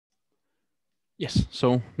Yes,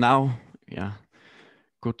 so now, yeah,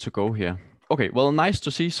 good to go here. Okay, well, nice to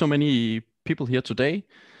see so many people here today.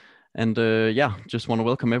 And yeah, just want to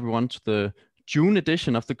welcome everyone to the June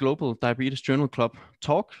edition of the Global Diabetes Journal Club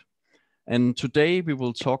talk. And today we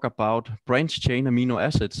will talk about branched chain amino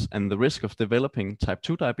acids and the risk of developing type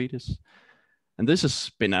 2 diabetes. And this has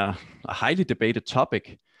been a highly debated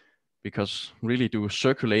topic because really do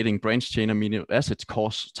circulating branched chain amino acids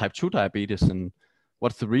cause type 2 diabetes? And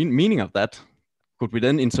what's the meaning of that? Could we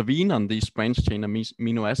then intervene on these branched chain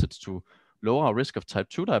amino acids to lower our risk of type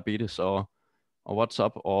 2 diabetes, or what's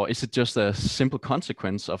up? Or is it just a simple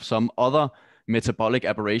consequence of some other metabolic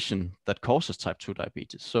aberration that causes type 2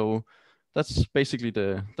 diabetes? So that's basically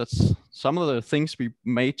that's some of the things we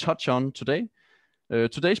may touch on today.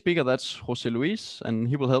 Today's speaker, that's José Luis, and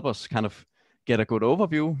he will help us kind of get a good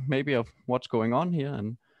overview maybe of what's going on here.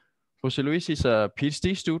 And José Luis is a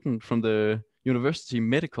PhD student from the University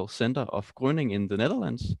Medical Center of Gröningen in the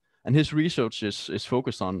Netherlands. And his research is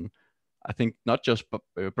focused on, I think, not just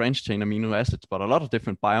branched chain amino acids, but a lot of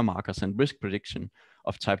different biomarkers and risk prediction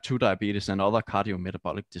of type 2 diabetes and other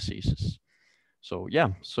cardiometabolic diseases. So yeah,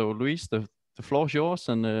 so Luis, the floor is yours.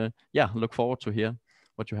 And yeah, look forward to hear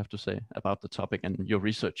what you have to say about the topic and your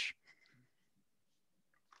research.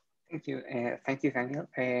 Thank you, Daniel.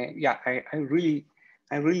 Yeah, I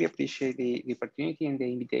really appreciate the opportunity and the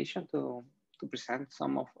invitation to present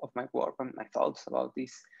some of my work and my thoughts about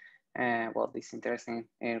this, this interesting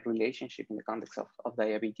relationship in the context of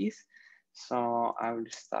diabetes. So I will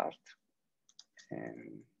start.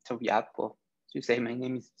 So yeah, well, you say my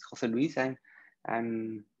name is José Luis.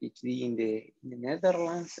 I'm PhD in the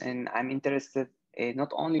Netherlands, and I'm interested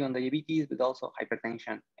not only on diabetes but also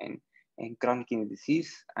hypertension and chronic kidney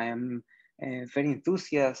disease. I am very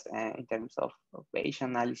enthusiastic in terms of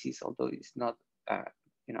patient analysis, although it's not,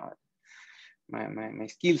 you know, my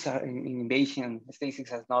skills are in Bayesian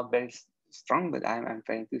statistics are not very strong, but I'm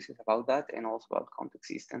very enthusiastic about that, and also about context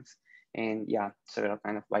systems and yeah, several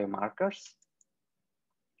kind of biomarkers.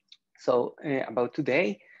 So about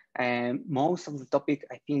today, most of the topic,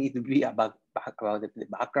 I think it will be about the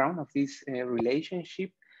background of this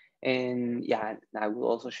relationship. And yeah, I will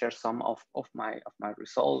also share some of my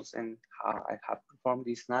results and how I have performed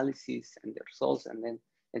this analysis and the results, and then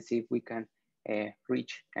let's see if we can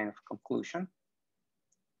reach kind of conclusion.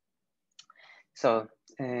 So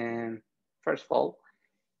first of all,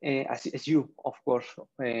 as you of course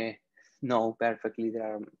know perfectly,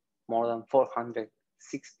 there are more than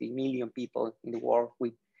 460 million people in the world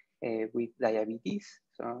with diabetes.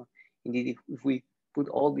 So indeed, if we put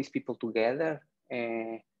all these people together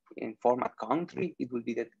and form a country, it will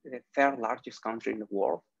be the third largest country in the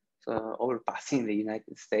world, so overpassing the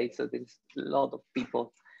United States. So there's a lot of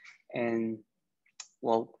people, and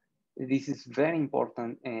well, this is very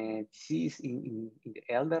important disease in the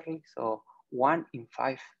elderly. So 1 in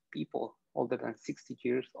 5 people older than 60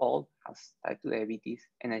 years old has type 2 diabetes,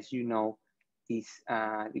 and as you know, this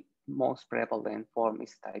the most prevalent form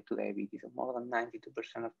is type 2 diabetes. So more than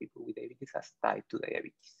 92% of people with diabetes has type 2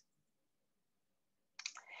 diabetes.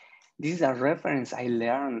 This is a reference I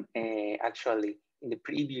learned actually in the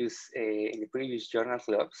previous journal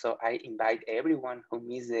club. So I invite everyone who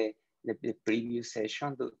missed the previous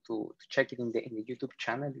session to check it in the YouTube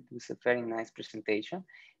channel. It was a very nice presentation,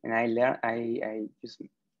 and I just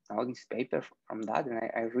know this paper from that, and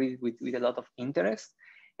I read it with a lot of interest.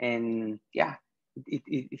 And yeah,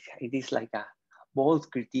 it is like a bold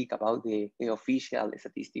critique about the official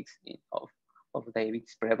statistics of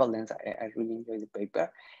diabetes prevalence. I really enjoy the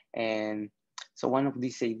paper. And so one of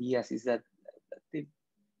these ideas is that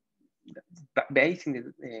based in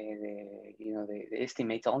the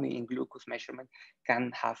estimates only in glucose measurement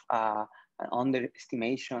can have an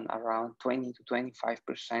underestimation around 20 to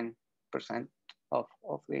 25% of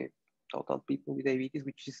the total people with diabetes,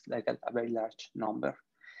 which is like a very large number.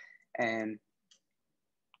 And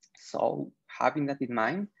so having that in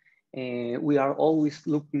mind, we are always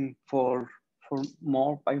looking for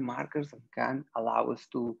more biomarkers that can allow us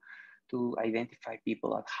to identify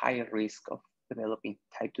people at higher risk of developing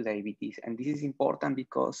type 2 diabetes. And this is important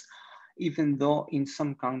because even though in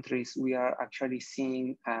some countries we are actually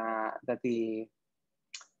seeing that the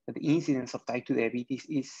incidence of type 2 diabetes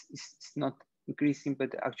is not increasing,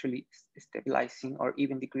 but actually stabilizing or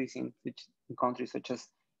even decreasing, which in countries such as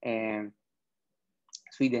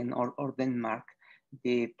Sweden or Denmark,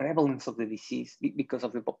 the prevalence of the disease because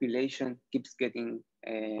of the population keeps getting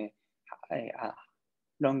a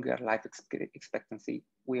longer life expectancy.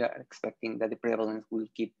 We are expecting that the prevalence will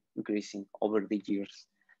keep increasing over the years.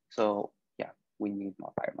 So yeah, we need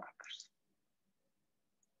more biomarkers.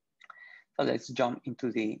 So let's jump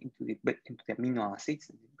into the amino acids,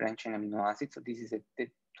 branching amino acids. So this is the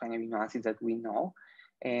 20 amino acids that we know,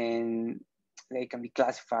 and they can be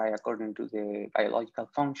classified according to the biological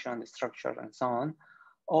function, the structure, and so on.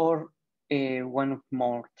 Or one of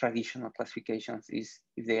more traditional classifications is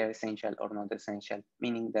if they are essential or not essential,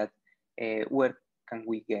 meaning that where can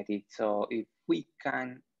we get it? So if we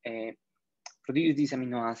can produce these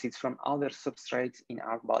amino acids from other substrates in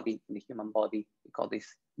our body, in the human body, we call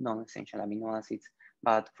this non-essential amino acids.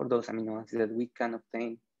 But for those amino acids that we can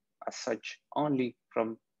obtain as such only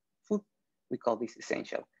from food, we call this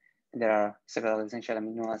essential. And there are several essential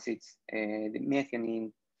amino acids, the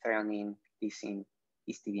methionine, threonine, lysine,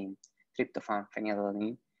 histidine, tryptophan,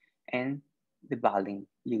 phenylalanine, and the valine,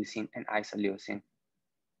 leucine, and isoleucine.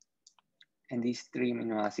 And these three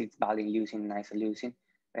amino acids, valine, leucine, and isoleucine,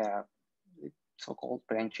 are so-called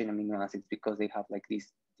branching amino acids because they have like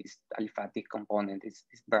this aliphatic component, this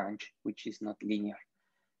branch, which is not linear.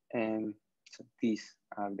 And so these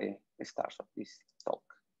are the stars of this talk.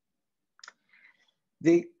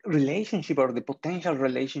 The relationship or the potential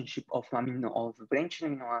relationship of branching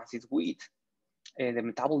amino acids with the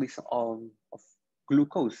metabolism of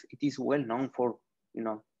glucose, it is well known for,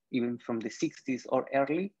 even from the 60s or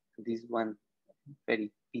early. This is one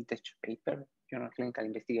very vintage paper, Journal of Clinical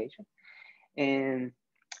Investigation. And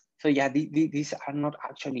so yeah, these are not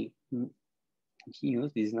actually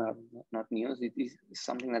news. This is not news. It is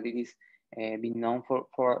something that it is been known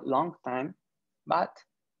for a long time. But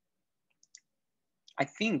I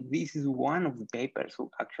think this is one of the papers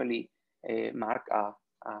who actually mark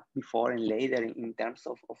before and later in terms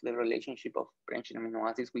of the relationship of branching amino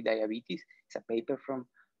acids with diabetes. It's a paper from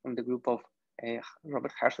the group of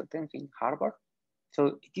Robert Herzotten in Harvard.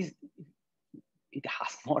 So it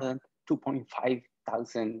has more than 2.5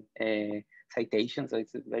 thousand citations. So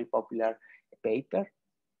it's a very popular paper.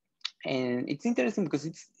 And it's interesting because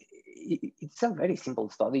it's a very simple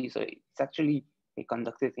study. So it's actually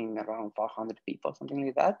conducted in around 400 people, something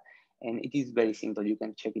like that. And it is very simple. You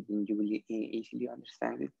can check it and you will easily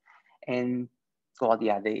understand it. And so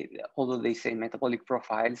yeah, although they say metabolic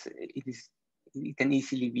profiles, it can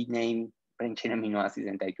easily be named branching amino acids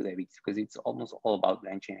and type 2 diabetes because it's almost all about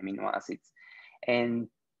branching amino acids. And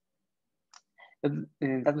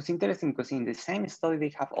that was interesting because in the same study,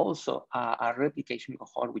 they have also a replication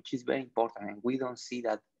cohort, which is very important. And we don't see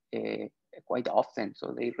that quite often.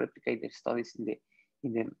 So they replicate their studies in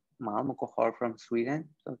the Malmo cohort from Sweden.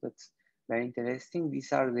 So that's very interesting.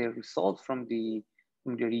 These are the results from the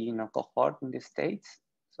original cohort in the States.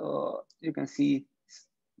 So you can see it's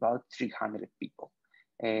about 300 people.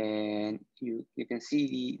 And you can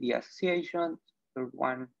see the association,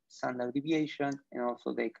 one standard deviation, and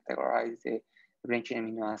also they categorize the branching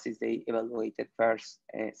amino acids they evaluated first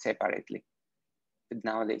separately. But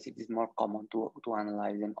nowadays it is more common to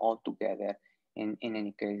analyze them all together. And in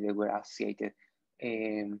any case, they were associated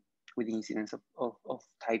with the incidence of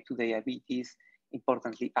type 2 diabetes,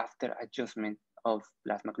 importantly after adjustment of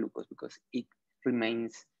plasma glucose, because it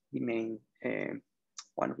remains the main,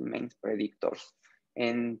 one of the main predictors.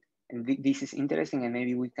 And this is interesting, and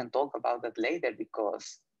maybe we can talk about that later,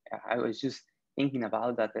 because I was just thinking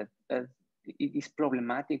about that it is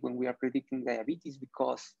problematic when we are predicting diabetes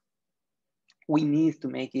because we need to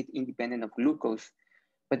make it independent of glucose.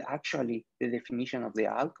 But actually, the definition of the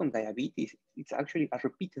outcome diabetes, it's actually a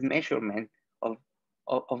repeated measurement of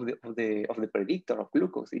the predictor of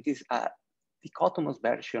glucose. It is a dichotomous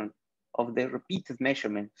version of the repeated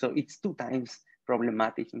measurement. So it's 2 times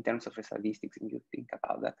problematic in terms of statistics, and you think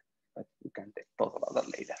about that, but we can talk about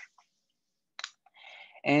that later.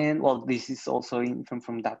 And well, this is also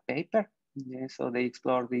from that paper. Yeah, so they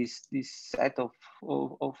explore this set of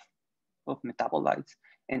metabolites,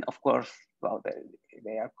 and of course, well,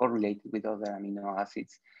 they are correlated with other amino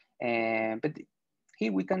acids. But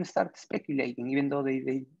here we can start speculating, even though they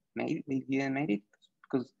didn't make it,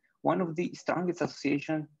 because one of the strongest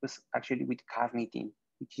association was actually with carnitine,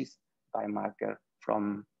 which is a biomarker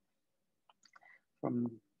from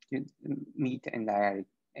meat and dairy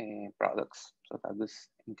products. So that was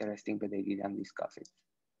interesting, but they didn't discuss it.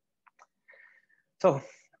 So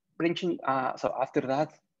branching, so after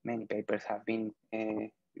that, many papers have been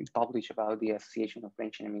published about the association of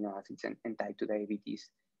branching amino acids and type 2 diabetes,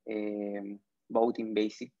 both in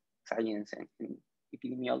basic science and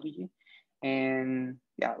epidemiology. And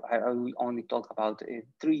yeah, I will only talk about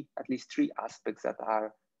at least three aspects that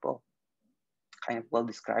are kind of well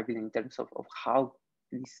described in terms of how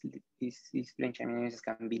these branching amino acids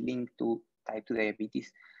can be linked to type 2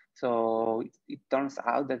 diabetes. So it turns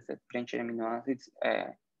out that the branching amino acids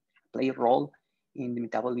play a role in the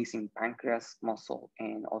metabolism in pancreas, muscle,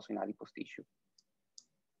 and also in adipose tissue.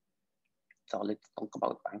 So let's talk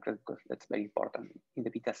about pancreas because that's very important in the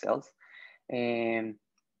beta cells. It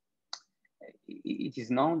is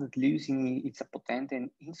known that leucine is a potent and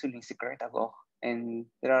insulin secretagogue, and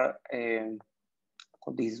there are a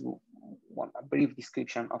brief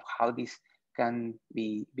description of how this can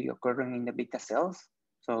be occurring in the beta cells.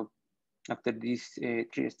 So after these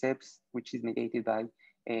 3 steps, which is mediated by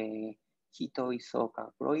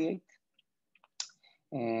ketoisocarbohydrate,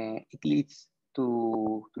 it leads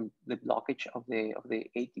to the blockage of the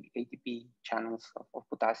ATP channels of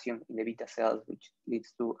potassium in the beta cells, which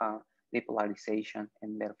leads to depolarization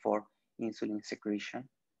and therefore insulin secretion.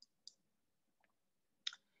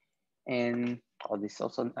 And this is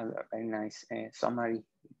also a very nice summary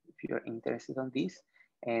if you're interested on this.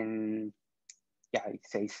 And yeah, it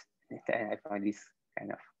says, I find this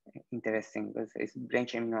kind of interesting, because it says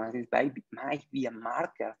branch amino acids might be a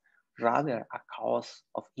marker rather a cause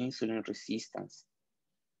of insulin resistance.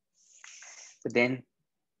 But then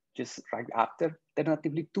just right after,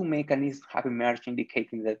 alternatively, 2 mechanisms have emerged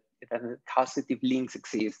indicating that causative links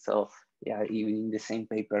exist. So yeah, even in the same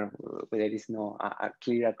paper, where there is no a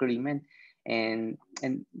clear agreement. And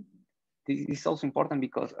this is also important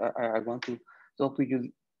because I want to talk to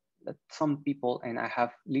you that some people, and I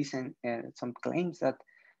have listened some claims that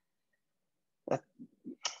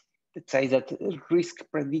say that risk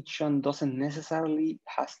prediction doesn't necessarily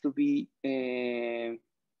has to be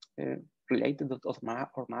related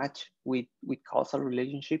or match with causal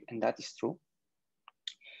relationship, and that is true.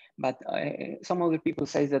 But some other people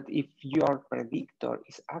say that if your predictor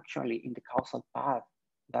is actually in the causal path,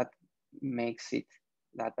 that makes it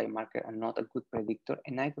that biomarker and not a good predictor.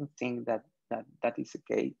 And I don't think that is the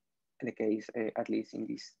case, at least in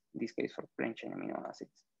this case for branched-chain amino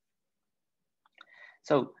acids.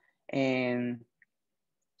 So,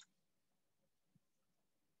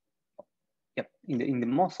 yep, in the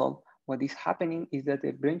muscle, what is happening is that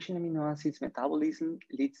the branched-chain amino acids metabolism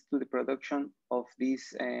leads to the production of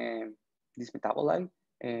this metabolite,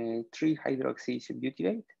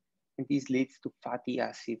 3-hydroxybutyrate, and this leads to fatty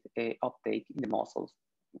acid uptake in the muscles,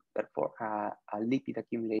 therefore a lipid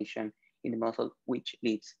accumulation in the muscle, which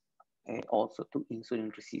leads also to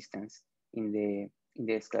insulin resistance in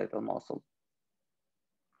the skeletal muscle.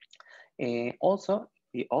 Also,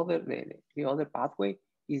 the other pathway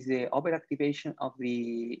is the overactivation of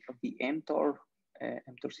the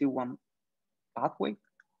mTOR-C1 pathway,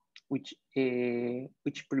 which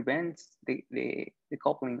prevents the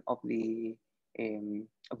coupling of the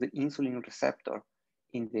insulin receptor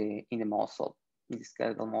in the muscle, in the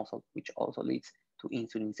skeletal muscle, which also leads to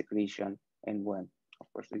insulin secretion, and when, of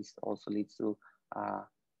course, this also leads to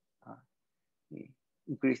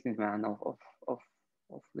increased demand of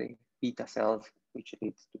the beta cells, which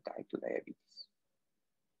leads to type 2 diabetes.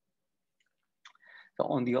 So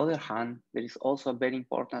on the other hand, there is also a very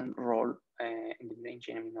important role in the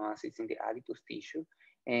branched-chain amino acids in the adipose tissue.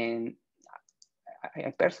 And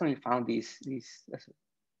I personally found this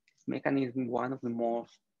mechanism one of the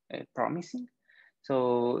most promising.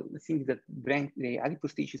 So the thing is that the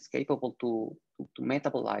adipose tissue is capable to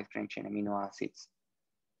metabolize branched-chain amino acids.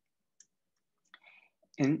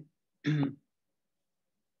 And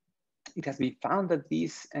it has been found that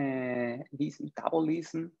this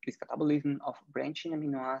catabolism of branched-chain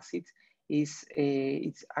amino acids is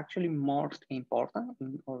it's actually most important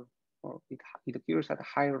or it occurs at a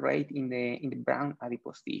higher rate in the brown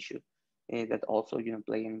adipose tissue that also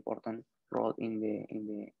play an important role in the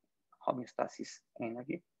homeostasis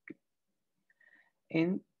energy.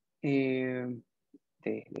 And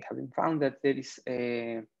they have been found that there is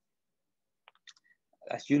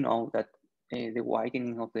as you know, that the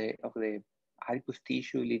whitening of the adipose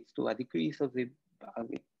tissue leads to a decrease of the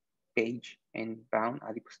beige and brown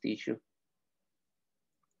adipose tissue.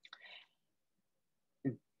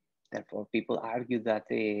 Therefore, people argue that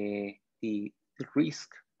the risk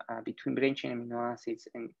between branched-chain amino acids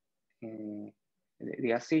and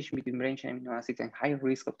the association between branched-chain amino acids and high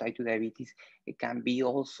risk of type 2 diabetes, it can be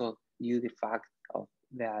also due to the fact of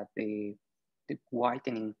that the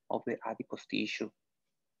whitening of the adipose tissue.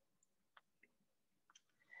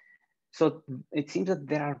 So it seems that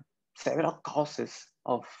there are several causes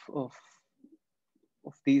of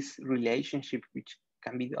this relationship, which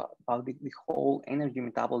can be about the whole energy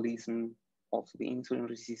metabolism, also the insulin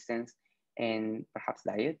resistance, and perhaps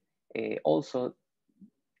diet. Also,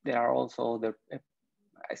 there are also the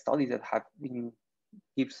studies that have been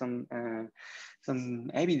give some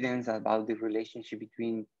evidence about the relationship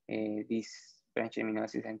between these branched amino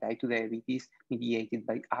acids and type 2 diabetes mediated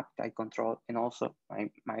by appetite control and also by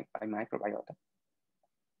microbiota.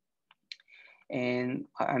 And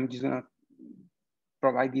I'm just gonna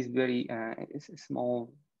provide this very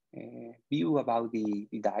small view about the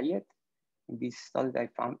diet in this study that I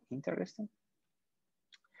found interesting.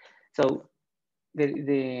 So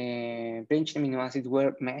the branched amino acids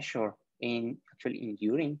were measured actually in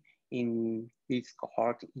urine in this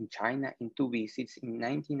cohort in China in 2 visits in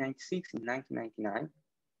 1996 and 1999.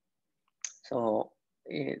 So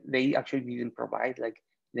they actually didn't provide like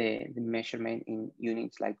the measurement in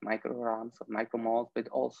units like micrograms or micromoles, but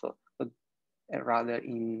also rather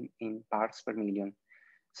in parts per million.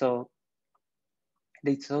 So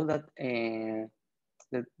they saw that the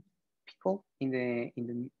people in the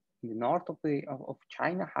north of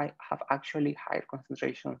China have actually higher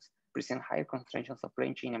concentrations, present higher concentrations of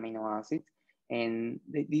branched-chain amino acids, and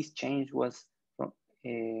this change was from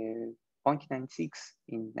 0.96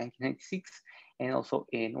 in 1996, and also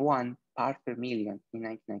in 1 part per million in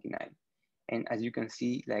 1999. And as you can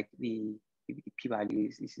see, like the p-value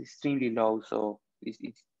is extremely low, so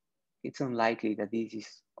it's unlikely that this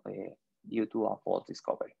is due to a false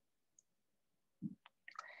discovery.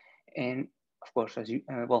 And of course, as you,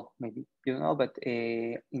 well, maybe you know, but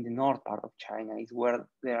in the north part of China is where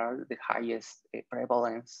there are the highest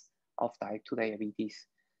prevalence of type 2 diabetes.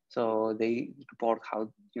 So they report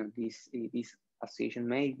how this association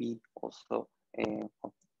may be also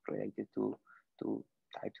related to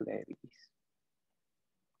type 2 diabetes.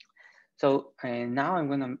 So now I'm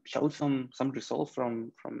going to show some results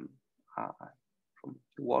from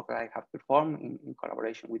the work that I have performed in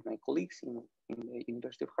collaboration with my colleagues in the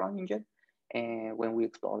University of Groningen, when we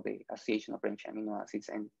explore the association of branched amino acids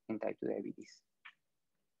and type 2 diabetes.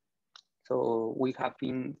 So we have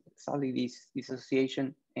been studying this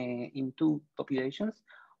association in 2 populations.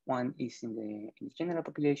 One is in the general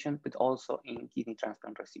population, but also in kidney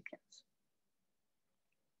transplant recipients.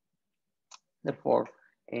 Therefore,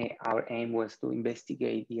 our aim was to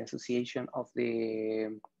investigate the association of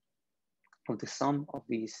the sum of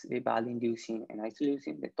these valine-leucine and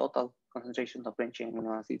isoleucine, the total concentration of branched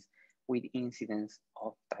amino acids with incidence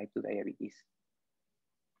of type 2 diabetes.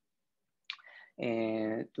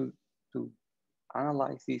 And to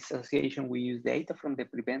analyze this association, we use data from the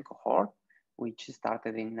PREVEND cohort, which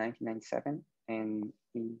started in 1997, and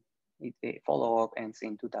the follow-up ends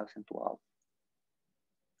in 2012.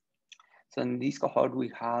 So in this cohort, we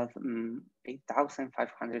have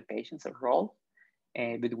 8,500 patients enrolled,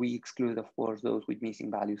 but we exclude, of course, those with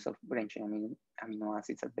missing values of branched amino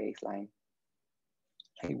acids at baseline.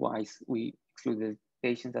 Likewise, we excluded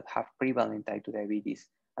patients that have prevalent type 2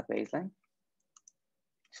 diabetes at baseline.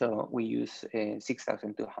 So we use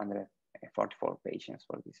 6,244 patients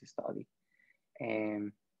for this study.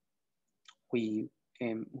 We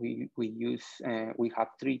have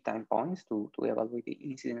 3 time points to evaluate the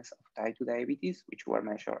incidence of type 2 diabetes, which were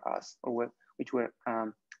measured as, or which were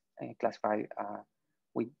classified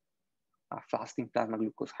with a fasting plasma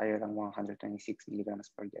glucose higher than 126 milligrams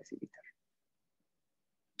per deciliter.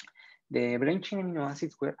 The branched amino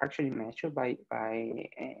acids were actually measured by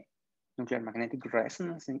nuclear magnetic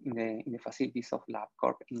resonance in the facilities of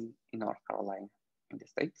LabCorp in North Carolina in the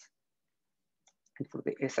States. And for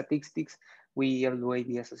the statistics, we evaluate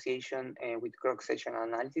the association with cross-sectional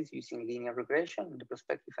analysis using linear regression and the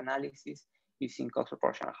prospective analysis using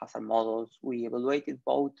cost-proportional hazard models. We evaluated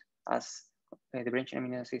both as the branched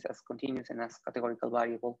amino acids as continuous and as categorical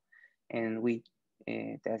variable, and we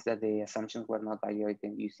test that the assumptions were not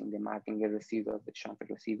violated using the Martinger residuals, the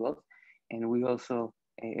Schoenfeld residuals, and we also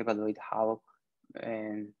evaluate how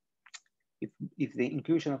if the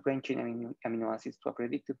inclusion of branched amino acids to a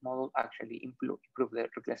predictive model actually improve the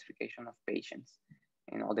reclassification of patients,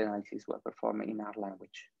 and all the analyses were performed in R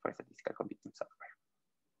language for statistical computing software.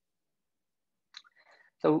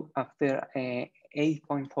 So after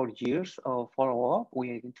 8.4 years of follow-up,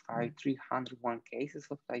 we identified 301 cases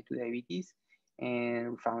of type 2 diabetes,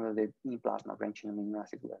 and we found that the mean plasma branched amino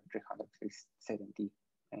acids were 370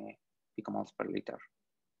 picomoles per liter.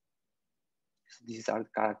 So these are the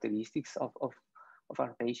characteristics of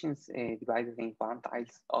our patients divided in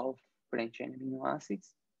quantiles of branched amino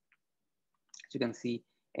acids. As you can see,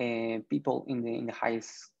 people in the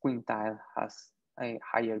highest quintile has a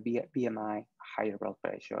higher BMI, higher blood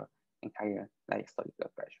pressure, and higher diastolic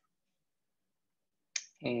blood pressure.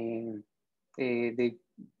 And the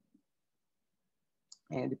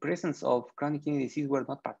presence of chronic kidney disease were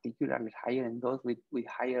not particularly higher in those with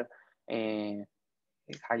higher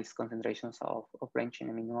highest concentrations of branched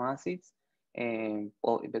amino acids.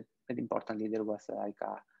 Well, but importantly, there was like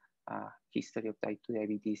a history of type 2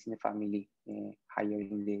 diabetes in the family, higher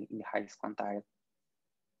in the highest quantile.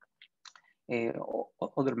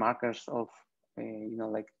 Other markers of,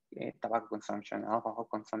 like tobacco consumption, alcohol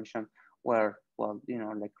consumption were, well,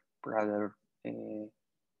 like rather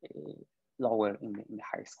lower in the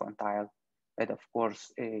highest quintile. But of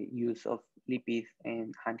course, use of lipid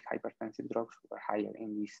and antihypertensive drugs were higher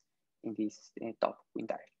in this top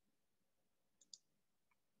quintile.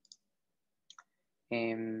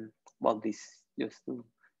 Well, this just to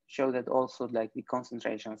show that also like the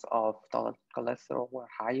concentrations of total cholesterol were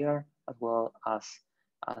higher, as well as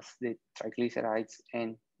the triglycerides,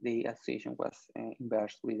 and the association was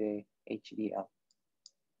inverse with the HDL.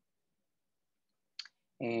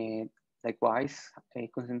 Likewise,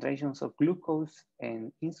 concentrations of glucose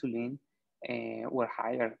and insulin were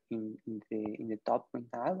higher in the top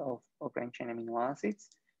quintile of branched chain amino acids,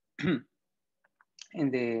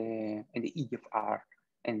 and the EGFR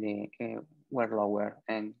and the were lower,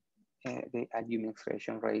 and the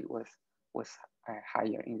administration rate was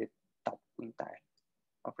higher in the top quintile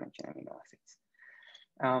of branched chain amino acids.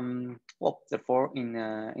 Well, therefore,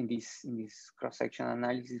 in this cross-sectional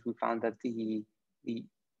analysis, we found that the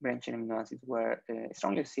branched chain amino acids were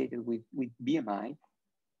strongly associated with BMI,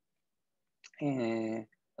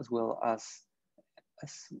 as well as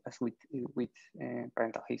with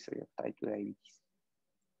parental history of type 2 diabetes.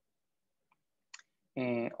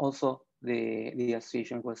 Also, the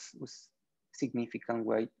association was significant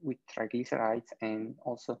with triglycerides, and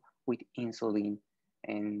also with insulin,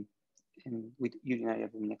 and with urinary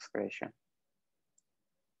albumin excretion.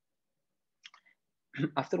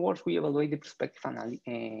 Afterwards, we evaluate the prospective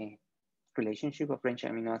relationship of branched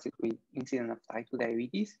chain amino acids with incidence of type 2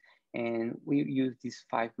 diabetes, and we use these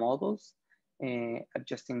 5 models,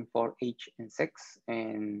 adjusting for age and sex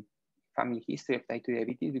and family history of type 2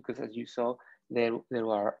 diabetes, because as you saw, there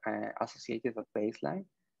were associated at baseline,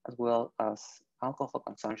 as well as alcohol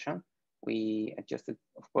consumption. We adjusted,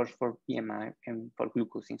 of course, for BMI and for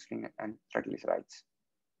glucose, insulin, and triglycerides.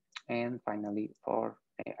 And finally, for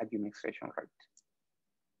albumin excretion rate.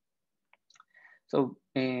 So,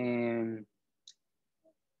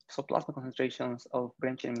 plasma concentrations of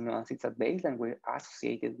branched chain amino acids at baseline were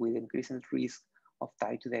associated with increased risk of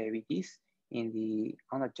type 2 diabetes in the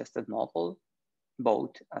unadjusted model,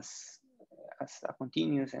 both as a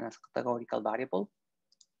continuous and as categorical variable.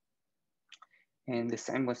 And the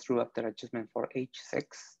same was true after adjustment for age,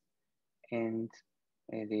 sex, and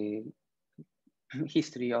the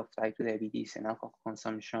history of type 2 diabetes and alcohol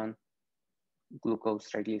consumption, glucose,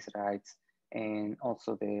 triglycerides, and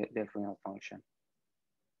also the renal function.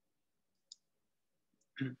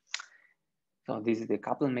 So this is the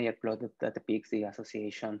Kaplan-Meier plot that depicts the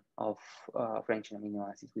association of branched chain amino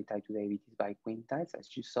acids with type 2 diabetes by quintiles. As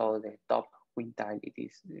you saw, the top quintile, it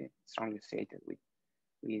is strongly associated with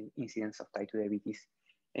incidence of type 2 diabetes.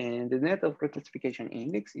 And the net of reclassification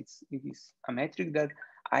index, it is a metric that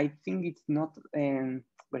I think it's not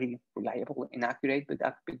very reliable and accurate, but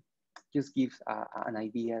that just gives an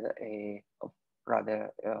idea of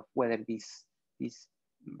rather whether this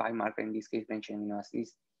biomarker, in this case branched chain amino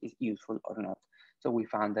acids, is useful or not. So we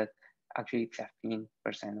found that actually 13%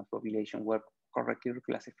 of population were correctly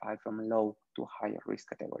reclassified from low to higher risk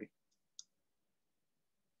category.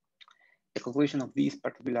 The conclusion of this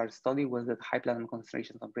particular study was that high plasma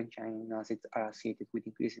concentrations of branched chain amino acids are associated with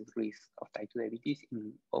increased risk of type 2 diabetes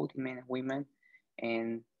in both men and women.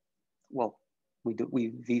 And well, we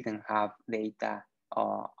didn't have data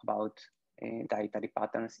about dietary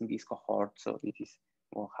patterns in this cohort, so it is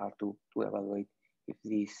more hard to evaluate if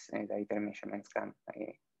these dietary measurements can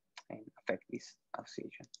affect this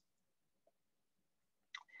association.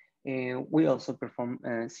 We also perform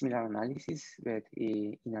similar analysis, but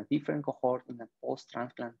in a different cohort, in a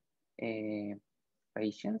post-transplant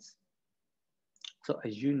patients. So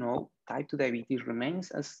as you know, type 2 diabetes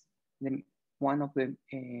remains as one of the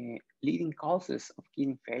leading causes of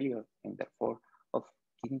kidney failure, and therefore of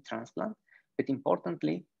kidney transplant. But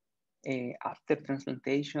importantly, after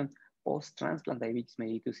transplantation, post-transplant diabetes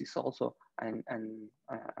mellitus is also an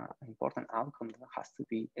important outcome that has to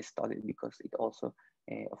be studied, because it also,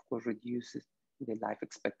 of course, reduces the life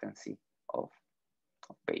expectancy of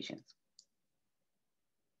patients.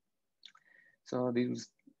 So this was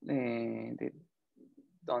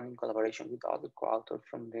done in collaboration with other co-authors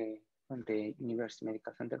from the University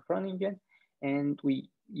Medical Center Gröningen, and we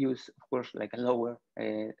use, of course, like a lower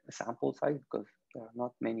sample size, because there are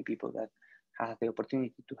not many people that have the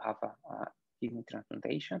opportunity to have a kidney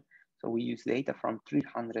transplantation. So we use data from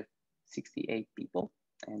 368 people,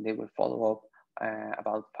 and they will follow up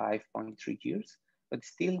about 5.3 years. But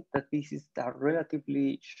still, that this is a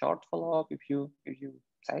relatively short follow-up, if you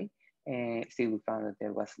say. Still, we found that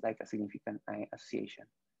there was like a significant association.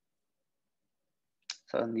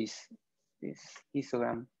 So in this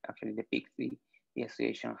histogram actually depicts the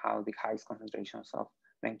association, how the highest concentrations of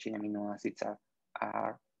branched-chain amino acids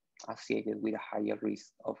are associated with a higher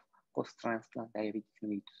risk of post-transplant diabetes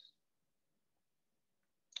mellitus.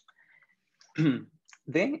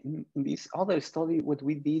 Then in this other study, what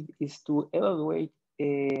we did is to evaluate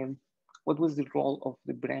what was the role of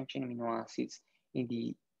the branched-chain amino acids in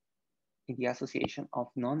the association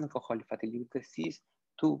of non-alcoholic fatty liver disease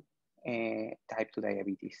to type 2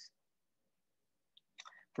 diabetes.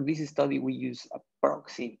 For this study, we use a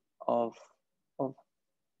proxy of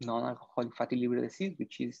non-alcoholic fatty liver disease,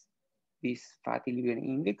 which is this fatty liver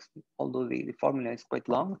index. Although the formula is quite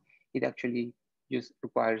long, it actually just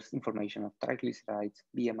requires information of triglycerides,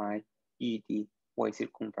 BMI, EET, waist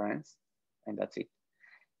circumference, and that's it.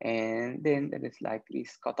 And then there is like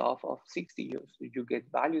this cutoff of 60 years. So you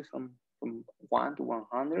get values from 1 to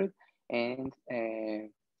 100. And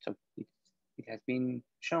so it has been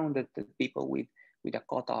shown that the people with a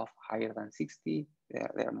cutoff higher than 60,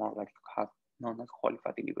 they're more likely to have non-alcoholic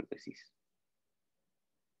fatty liver disease.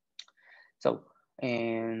 So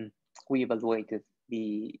we evaluated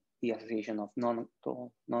the association of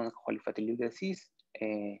non-alcoholic fatty liver disease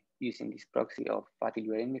using this proxy of fatty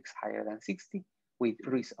liver index higher than 60 with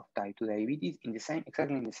risk of type 2 diabetes in the same,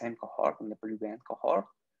 exactly in the same cohort, in the PREVEND cohort.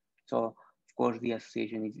 So of course the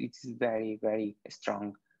association is very, very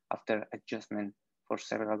strong after adjustment for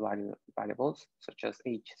several variables such as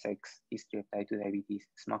age, sex, history of type 2 diabetes,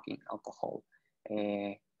 smoking, alcohol,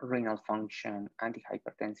 renal function,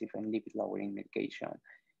 antihypertensive and lipid lowering medication,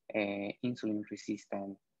 insulin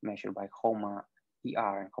resistant measured by HOMA,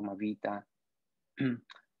 ER and HOMA beta.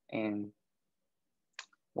 And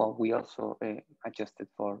well, we also adjusted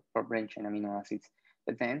for branched-chain amino acids.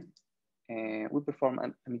 But then we perform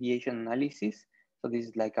a mediation analysis. So this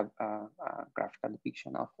is like a graphical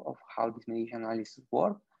depiction of how this mediation analysis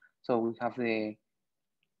works. So we have the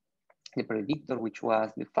predictor, which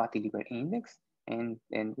was the fatty liver index, and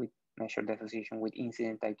then we measured the association with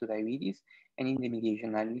incident type 2 diabetes. And in the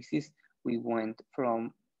mediation analysis, we went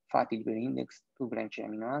from fatty liver index to branched-chain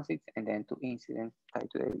amino acids and then to incident type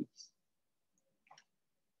 2 diabetes.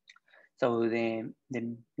 So the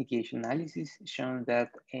mediation analysis shows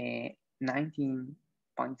that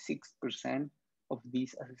 19.6% of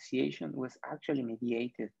this association was actually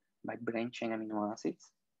mediated by branched-chain amino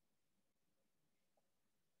acids.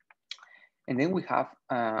 And then we have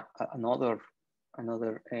another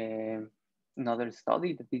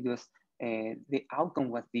study that it was the outcome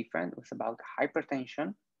was different. It was about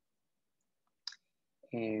hypertension.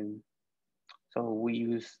 So we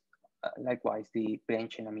use likewise the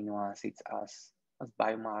branched-chain amino acids as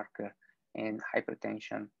biomarker and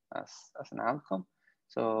hypertension as an outcome.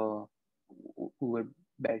 So we were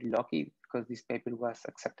very lucky because this paper was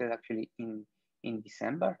accepted actually in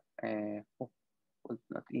December.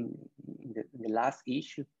 Not in the last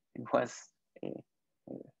issue. It was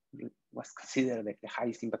considered like the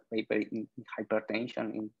highest impact paper in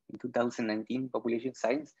hypertension in 2019 population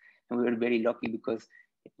science, and we were very lucky because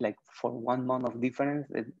like for 1 month of difference,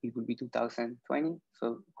 it would be 2020,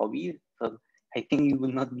 so COVID. So I think it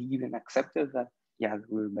will not be even accepted. But yeah,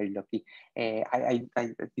 we were very lucky. I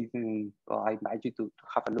didn't. Well, I invite you to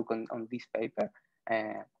have a look on this paper.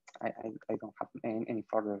 I don't have any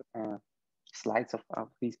further slides of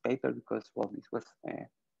this paper because well, this was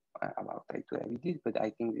about type 2 diabetes, but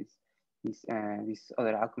I think this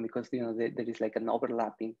other outcome, because you know there is like an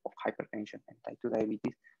overlapping of hypertension and type 2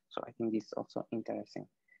 diabetes, so I think this is also interesting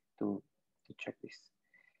to check this.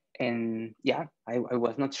 And yeah, I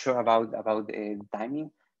was not sure about the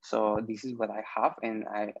timing, so this is what I have, and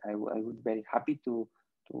I would be very happy to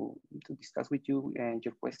discuss with you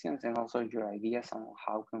your questions and also your ideas on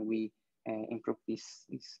how can we improve this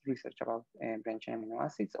research about branched-chain amino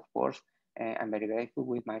acids. Of course, I'm very grateful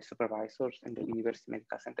with my supervisors in the University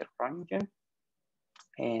Medical Center Gröningen,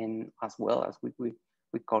 and as well as with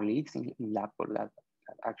colleagues in LabCorp that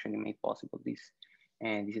actually made possible these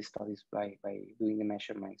studies by doing the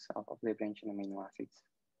measurements of the branched-chain amino acids.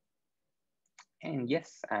 And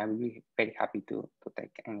yes, I will be very happy to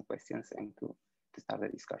take any questions and to start the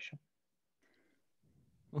discussion.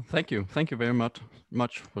 Well, thank you very much,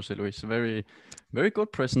 José Luis. Very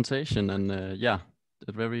good presentation, and yeah,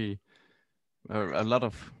 a lot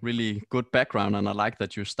of really good background. And I like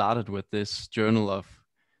that you started with this Journal of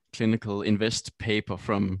Clinical Invest paper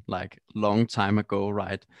from like long time ago,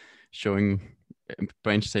 right? Showing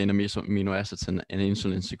branched-chain amino acids and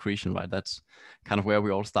insulin secretion, right? That's kind of where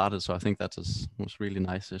we all started. So I think that was really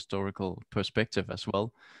nice historical perspective as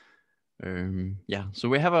well. Yeah, so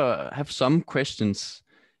we have some questions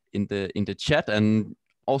in the chat, and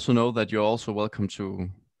also know that you're also welcome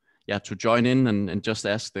to yeah, to join in and just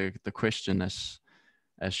ask the question as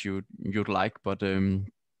you'd like. But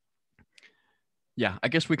yeah, I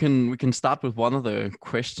guess we can start with one of the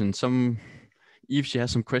questions. Eve, she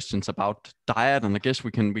has some questions about diet, and I guess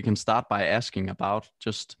we can start by asking about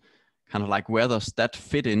just kind of like where does that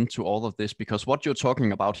fit into all of this? Because what you're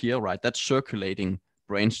talking about here, right, that's circulating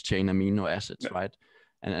branched chain amino acids, Yeah. right?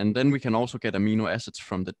 And then we can also get amino acids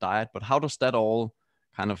from the diet, but how does that all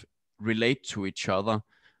kind of relate to each other?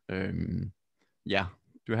 Yeah,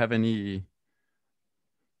 do you have any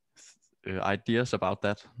ideas about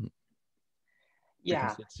that?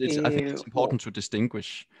 Yeah. Because it's I think it's Well, important to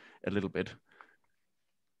distinguish a little bit.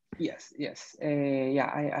 yes, yes. Yeah,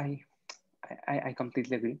 I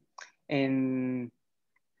completely agree. And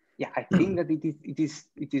yeah, I think that it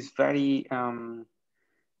is very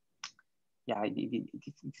yeah, it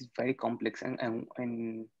is very complex, and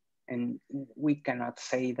we cannot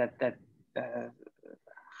say that uh,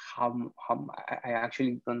 how I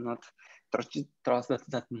actually do not trust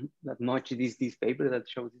that much this paper that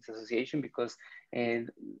shows this association, because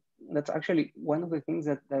that's actually one of the things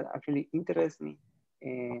that actually interests me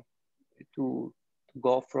to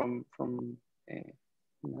go from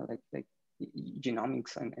you know, like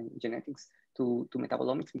genomics and genetics to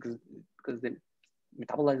metabolomics, because the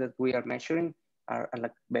metabolites that we are measuring are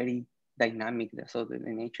like very dynamic. So the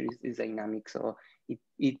nature is dynamic. So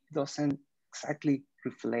it doesn't exactly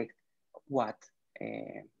reflect what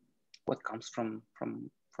comes from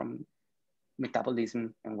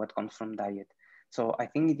metabolism and what comes from diet. So I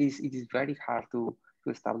think it is very hard to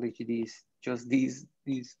establish this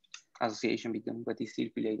association between what is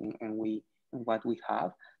circulating and what we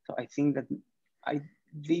have. So I think that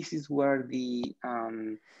this is where the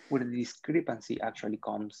discrepancy actually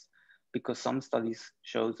comes, because some studies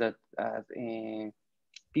shows that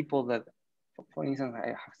people that, for instance, I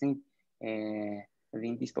have seen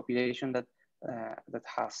in this population that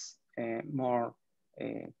has more,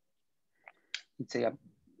 let's say, a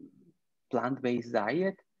plant-based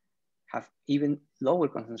diet, have even lower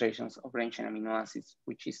concentrations of branched chain amino acids,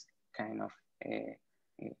 which is kind of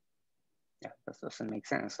yeah, that doesn't make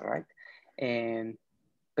sense, right?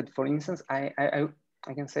 But for instance, I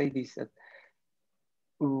can say this, that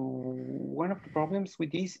one of the problems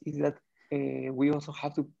with this is that we also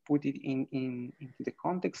have to put it into the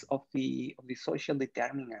context of the social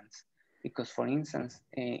determinants, because for instance,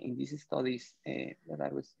 in these studies that I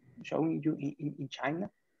was showing you in China,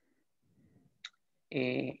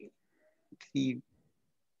 the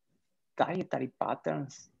dietary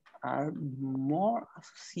patterns are more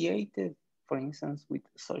associated, for instance, with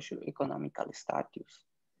socioeconomical status.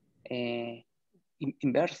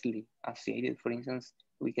 Inversely associated, for instance,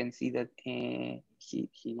 we can see that here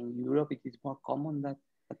in Europe, it is more common that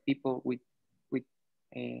people with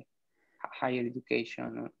higher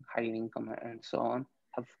education, higher income, and so on,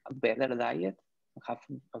 have a better diet, have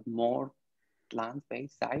a more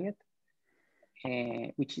plant-based diet,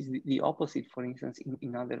 which is the opposite, for instance,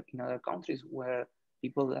 in other countries, where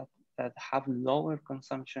people that have lower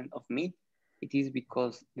consumption of meat, it is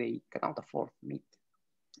because they cannot afford meat,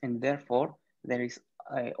 and therefore there is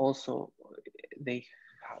also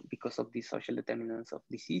because of the social determinants of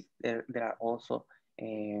disease, there are also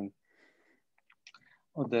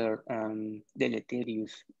other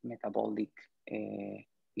deleterious metabolic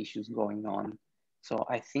issues going on. So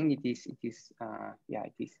I think it is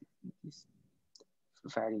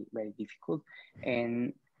very, very difficult.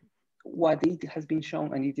 And what it has been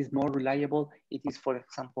shown, and it is more reliable, it is, for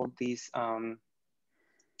example, this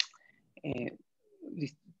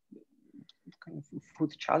this kind of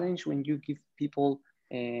food challenge, when you give people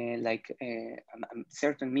like a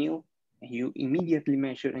certain meal, and you immediately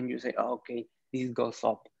measure and you say, oh, okay, this goes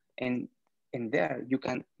up, and there you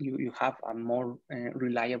have a more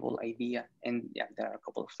reliable idea. And yeah, there are a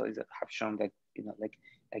couple of studies that have shown that, you know, like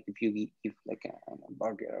if you give like a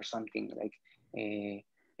burger or something, like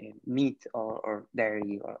meat or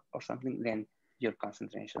dairy or something, then your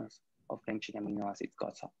concentrations of branched amino acids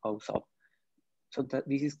goes up. So that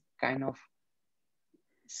this is kind of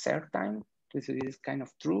certain, this is kind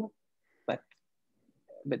of true, but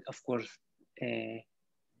of course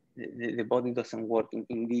the body doesn't work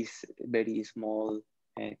in this very small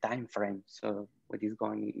time frame. So what is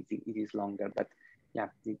going, it is longer. But yeah,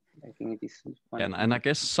 I think it is one. And I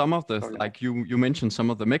guess some of the, like you mentioned some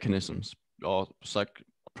of the mechanisms, or like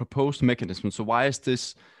proposed mechanisms. So why is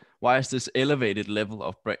this elevated level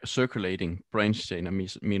of circulating branched chain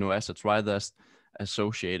amino acids, why that's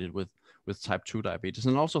associated with type 2 diabetes?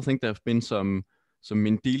 And I also think there have been some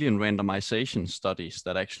Mendelian randomization studies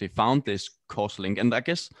that actually found this causal link. And I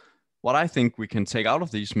guess what I think we can take out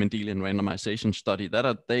of these Mendelian randomization study,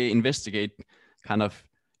 that they investigate kind of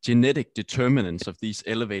genetic determinants of these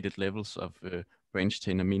elevated levels of branched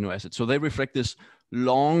chain amino acids. So they reflect this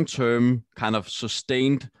long-term kind of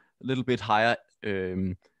sustained, a little bit higher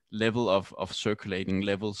level of circulating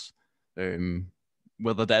levels,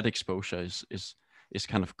 whether that exposure is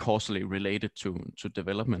kind of causally related to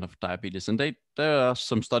development of diabetes. And there are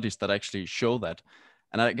some studies that actually show that.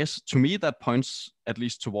 And I guess to me, that points at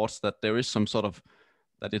least towards that there is some sort of,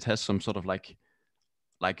 that it has some sort of like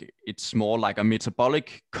it's more like a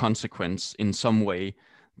metabolic consequence in some way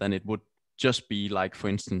than it would just be like, for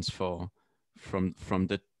instance, from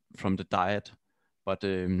the diet. But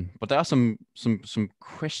there are some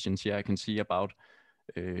questions here I can see about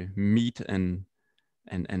meat and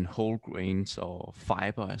whole grains or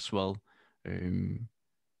fiber as well,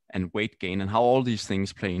 and weight gain, and how all these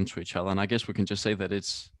things play into each other. And I guess we can just say that it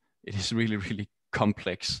is really, really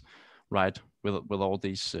complex, right? With all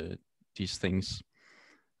these things.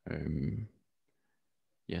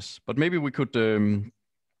 Yes, but maybe we could.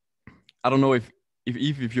 I don't know if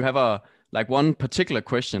you have like one particular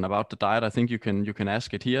question about the diet. I think you can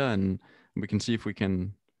ask it here, and we can see if we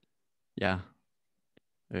can, get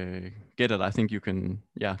it. I think you can,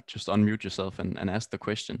 just unmute yourself and ask the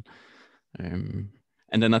question.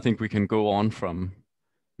 And then I think we can go on from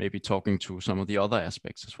maybe talking to some of the other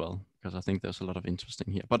aspects as well, because I think there's a lot of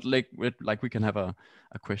interesting here. But like we can have a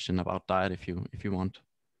question about diet if you want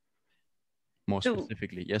more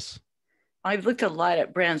specifically. Yes. I've looked a lot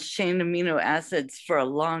at branched chain amino acids for a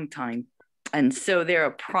long time. And so they're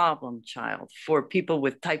a problem child for people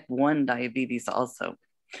with type 1 diabetes also.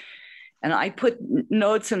 And I put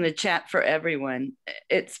notes in the chat for everyone.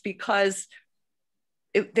 It's because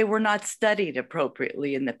they were not studied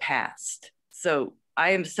appropriately in the past. So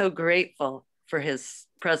I am so grateful for his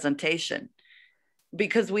presentation,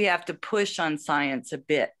 because we have to push on science a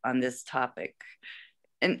bit on this topic.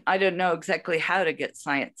 And I don't know exactly how to get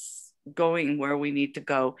science going where we need to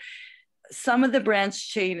go. Some of the branched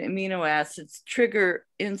chain amino acids trigger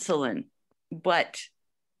insulin, but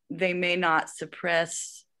they may not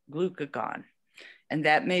suppress glucagon. And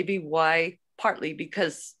that may be why, partly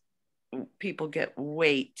because people get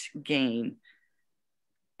weight gain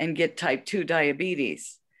and get type 2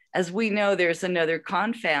 diabetes. As we know, there's another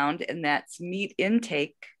confound, and that's meat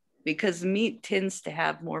intake, because meat tends to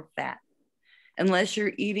have more fat. Unless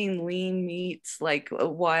you're eating lean meats like a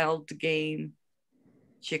wild game,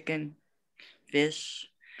 chicken, fish.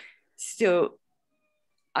 So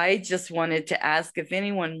I just wanted to ask if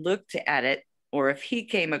anyone looked at it, or if he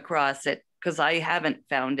came across it, because I haven't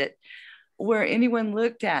found it, where anyone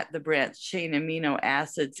looked at the branched chain amino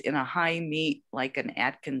acids in a high meat, like an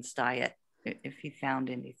Atkins diet, if he found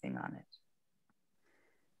anything on it.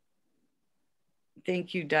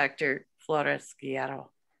 Thank you, Dr. Flores-Guerrero,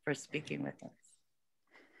 for speaking with us.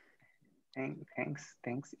 Thanks,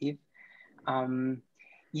 Eve.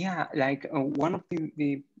 Like one of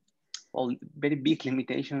the very big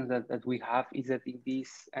limitations that we have is that in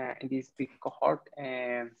this big cohort,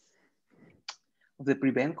 of the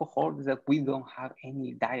PREVEND cohort, is that we don't have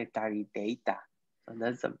any dietary data. So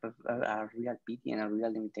that's a real pity and a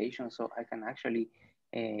real limitation. So I can actually,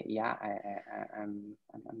 I'm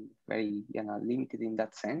very limited in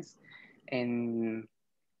that sense. And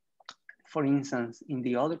for instance, in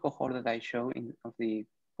the other cohort that I show of the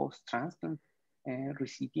post-transplant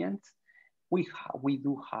recipients, we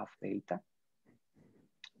do have data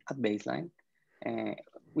at baseline,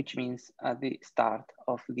 which means at the start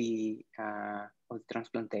of the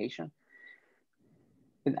transplantation.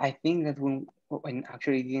 But I think that when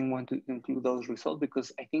actually didn't want to include those results,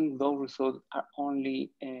 because I think those results are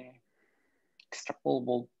only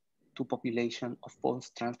extrapolable to population of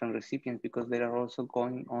post-transplant recipients, because there are also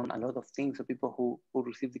going on a lot of things. So people who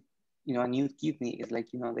receive a new kidney is like,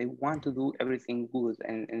 they want to do everything good,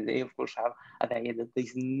 and they of course have a diet that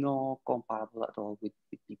is no comparable at all with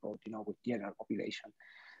people, with general population.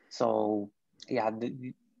 So yeah,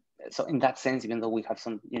 so in that sense, even though we have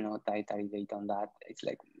some, dietary data on that, it's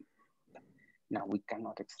like, no, we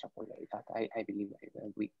cannot extrapolate that. I believe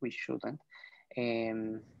we shouldn't.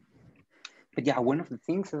 But yeah, one of the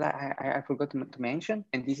things that I forgot to mention,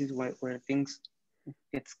 and this is where things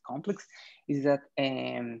gets complex, is that,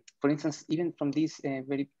 for instance, even from this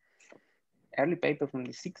very early paper from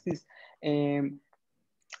the 60s,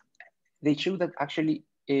 they show that actually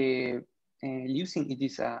leucine, it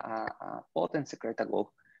is a potent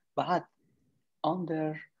secretagogue, but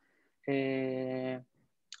under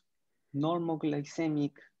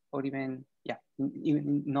normoglycemic, or even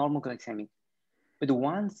normoglycemic. But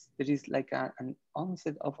once there is like an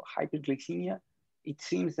onset of hyperglycemia, it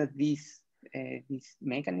seems that this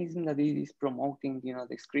mechanism that it is promoting, the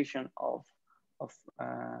excretion of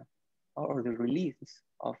or the release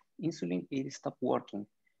of insulin, it stopped working,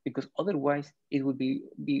 because otherwise it would be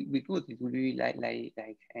good. It would be like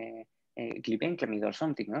glibenclamide or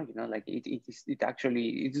something, no? Like it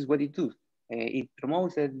is what it does. It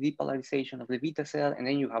promotes the depolarization of the beta cell, and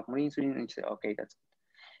then you have more insulin, and you say, okay, that's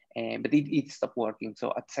good. But it stopped working.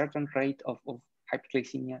 So at certain rate of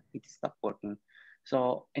hyperglycemia, it stopped working.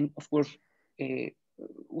 So, and of course,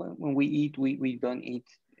 when we eat, we don't eat,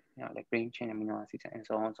 like brain chain amino acids and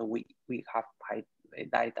so on. So we have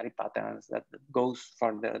dietary patterns that goes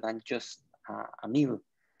further than just a meal.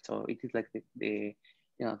 So it is like the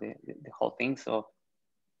whole thing. So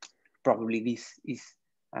probably this is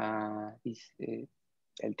this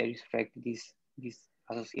deleterious effect is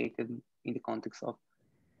associated in the context of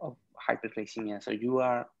hyperglycemia. So you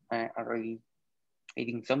are already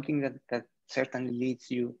eating something that certainly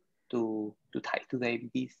leads you to type 2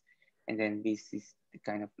 diabetes, and then this is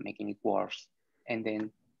kind of making it worse. And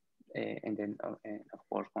then of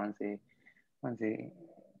course, once the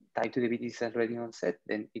type 2 diabetes is already onset,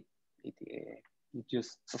 then it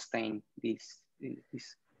just sustain this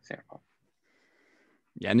circle.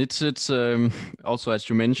 Yeah, and it's also, as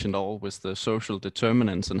you mentioned, always the social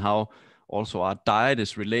determinants and how also our diet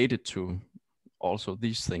is related to also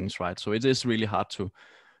these things, right? So it is really hard to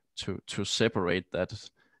separate that.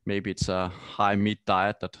 Maybe it's a high meat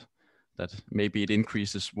diet that maybe it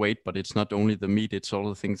increases weight, but it's not only the meat, it's all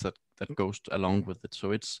the things that goes along with it.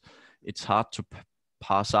 So it's hard to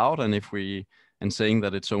pass out, and saying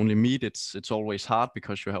that it's only meat, it's always hard,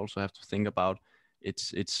 because you also have to think about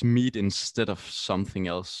it's meat instead of something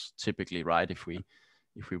else typically, right? If we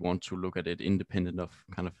want to look at it independent of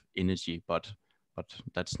kind of energy, but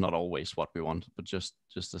that's not always what we want. But just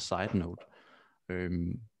a side note.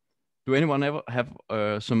 Do anyone ever have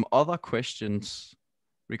some other questions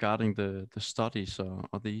regarding the studies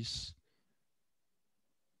or these?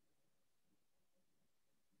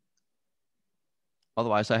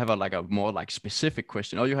 Otherwise, I have a more specific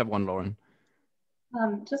question. Oh, you have one, Lauren.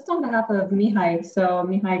 Just on behalf of Mihai, so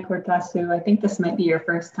Mihai Cortasu, I think this might be your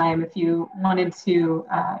first time. If you wanted to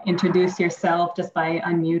introduce yourself just by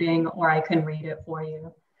unmuting, or I can read it for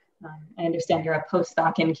you. I understand you're a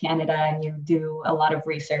postdoc in Canada and you do a lot of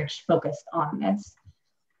research focused on this.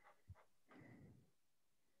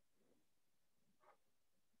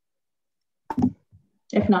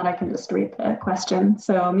 If not, I can just read the question.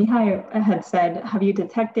 So Mihai had said, have you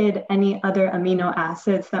detected any other amino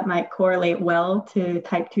acids that might correlate well to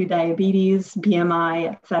type 2 diabetes,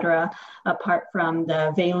 BMI, et cetera, apart from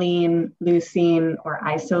the valine, leucine, or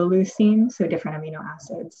isoleucine, so different amino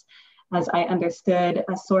acids? As I understood,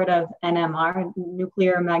 a sort of NMR,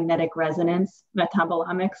 nuclear magnetic resonance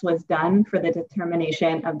metabolomics, was done for the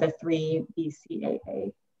determination of the 3-BCAA.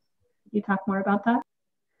 Can you talk more about that?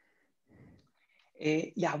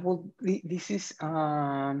 Yeah, well, this is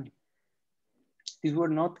these were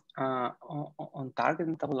not on target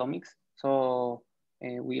metabolomics. So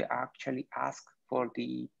we actually asked for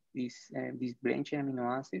these brain chain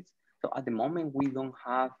amino acids. So at the moment, we don't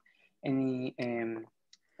have any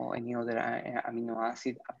or any other amino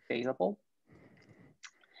acid available.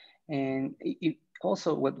 And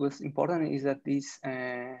also, what was important is that this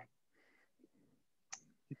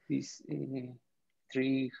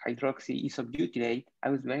 3-hydroxy isobutyrate, I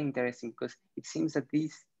was very interested because it seems that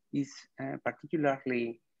this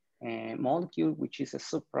particularly molecule, which is a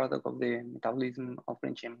subproduct of the metabolism of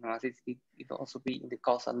brain chain amino acids, it also be in the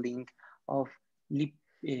causal link of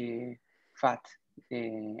fat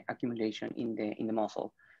accumulation in the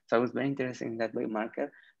muscle. So I was very interested in that biomarker,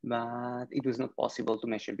 but it was not possible to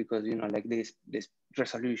measure because like this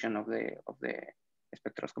resolution of the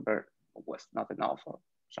spectroscope was not enough or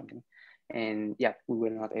something. And yeah, we were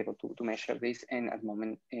not able to measure this. And at the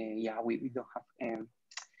moment, yeah, we don't have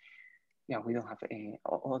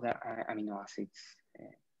other amino acids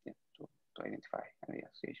to identify the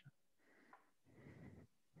association.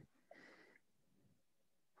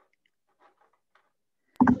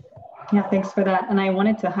 Yeah, thanks for that. And I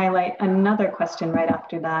wanted to highlight another question right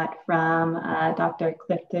after that from Dr.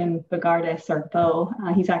 Clifton Bogardus, or Bo.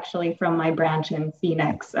 He's actually from my branch in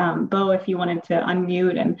Phoenix. Bo, if you wanted to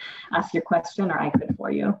unmute and ask your question, or I could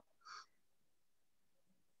for you.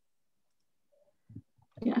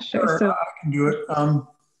 Yeah, sure. So I can do it.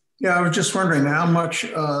 Yeah, I was just wondering how much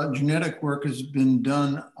genetic work has been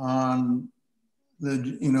done on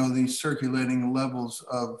the circulating levels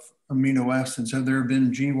of amino acids. Have there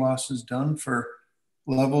been GWASs done for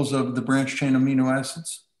levels of the branch chain amino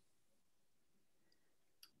acids?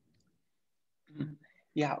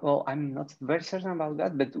 Yeah, well, I'm not very certain about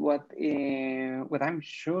that, but what I'm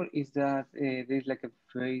sure is that there's like a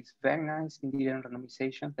very nice Indian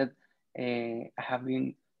randomization that I have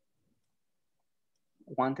been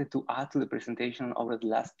wanted to add to the presentation over the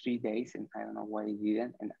last 3 days, and I don't know why I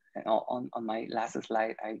didn't. And on my last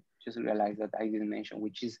slide, I just realized that I didn't mention,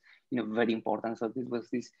 which is very important. So this was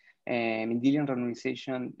this Mendelian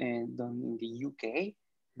randomization done in the UK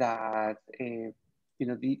that the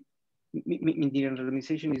Mendelian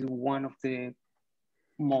randomization is one of the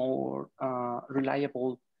more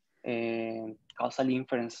reliable causal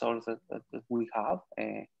inference sources that we have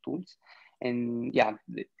tools. And yeah,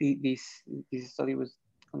 this study was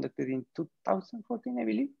conducted in 2014, I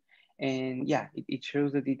believe. And yeah, it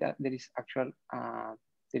shows that there is actual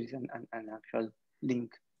there is an actual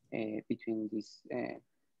link between this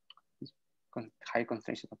high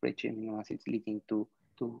concentration of rich amino acids leading to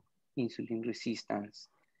insulin resistance.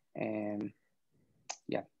 And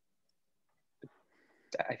yeah,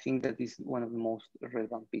 I think that is one of the most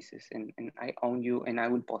relevant pieces, and I own you, and I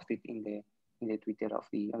will post it in the Twitter of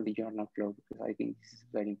the journal blog, because I think this is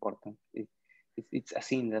very important. It's a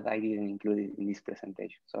scene that I didn't include it in this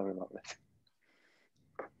presentation. Sorry about that.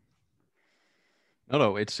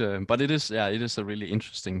 No, it's but it is a really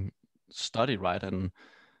interesting study, right? And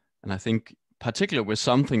I think particularly with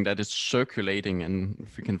something that is circulating, and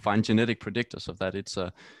if we can find genetic predictors of that, it's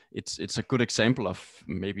a good example of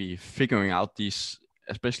maybe figuring out these,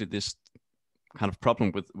 especially this kind of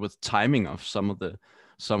problem with timing of some of the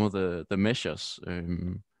measures.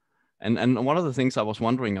 And one of the things I was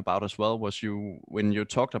wondering about as well was when you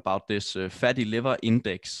talked about this fatty liver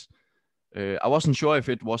index. I wasn't sure if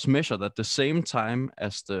it was measured at the same time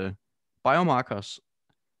as the biomarkers,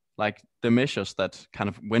 like the measures that kind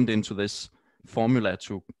of went into this formula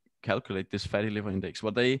to calculate this fatty liver index.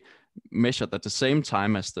 Were they measured at the same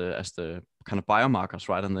time as the kind of biomarkers,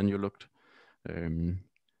 right? And then you looked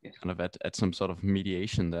Yes. kind of at some sort of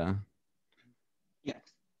mediation there.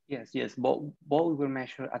 Yes. Both were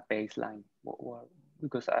measured at baseline,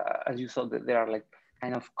 because as you saw, there are like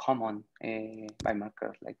kind of common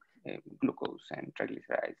biomarkers like glucose and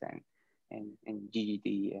triglycerides and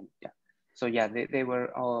GGT, and yeah. So yeah, they were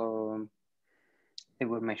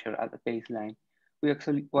measured at the baseline. We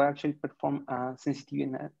actually performed a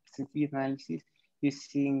sensitivity analysis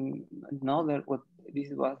using another this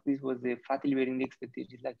was the fatty liver index, but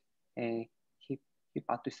it is like a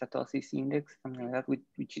hepatocytosis index, something like that,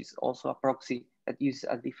 which is also a proxy that uses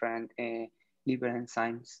a different liver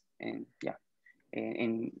enzymes, and yeah,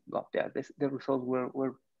 and well, yeah, the results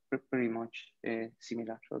were pretty much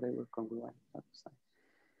similar, so they were congruent.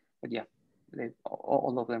 But yeah,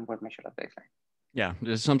 all of them were measured at baseline. Yeah,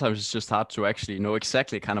 sometimes it's just hard to actually know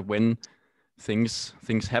exactly kind of when things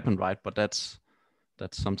happen, right? But that's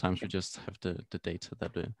sometimes we just have the data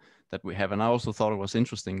that we have. And I also thought it was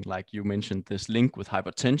interesting, like you mentioned, this link with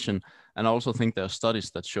hypertension, and I also think there are studies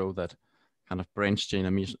that show that kind of branched chain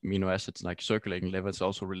amino acids like circulating levels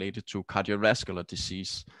also related to cardiovascular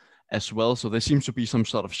disease as well. So there seems to be some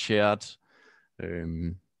sort of shared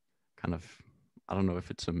kind of, I don't know if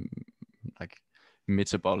it's a like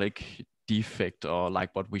metabolic defect or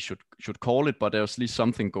like what we should call it, but there's at least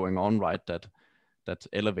something going on, right, that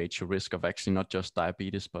elevates your risk of actually not just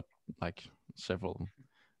diabetes, but like several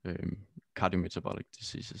cardiometabolic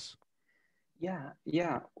diseases. Yeah.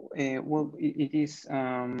 Well, it is.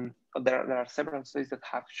 There are several studies that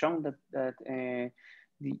have shown that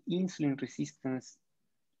the insulin resistance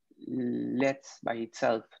leads by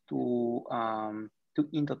itself to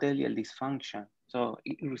endothelial dysfunction. So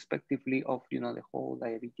irrespectively of the whole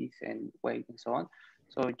diabetes and weight and so on.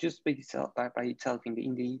 So just by itself in the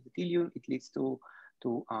endothelium, it leads to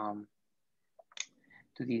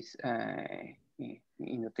this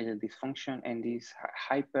endothelial dysfunction and this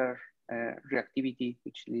hyper reactivity,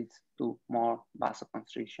 which leads to more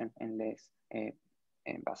vasoconstriction and less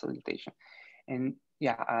vasodilatation. And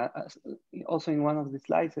yeah, also in one of the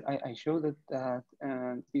slides, I showed that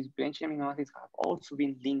these branched amino acids have also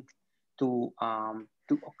been linked to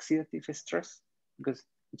oxidative stress, because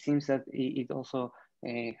it seems that it also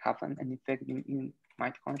have an effect in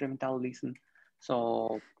mitochondrial metabolism.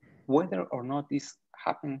 So whether or not this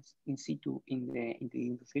happens in situ in the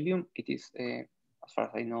endothelium, it is, as far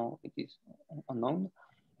as I know, it is unknown.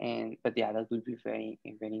 But yeah, that would be very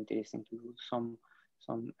interesting to do some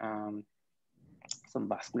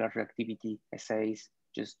vascular reactivity assays.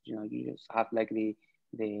 Just you just have like the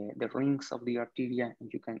rings of the arteria,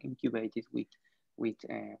 and you can incubate it with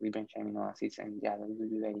branched amino acids, and yeah, that will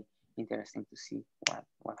be very interesting to see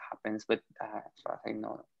what happens. But as far as I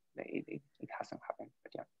know, it hasn't happened.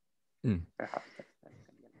 But yeah, perhaps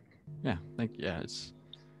yeah, it's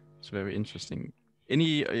It's very interesting.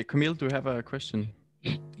 Any Camille, do you have a question?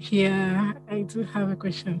 Yeah, I do have a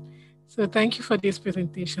question. So thank you for this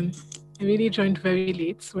presentation. I really joined very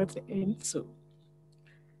late towards the end. So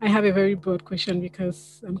I have a very broad question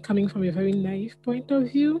because I'm coming from a very naive point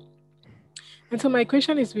of view. And so my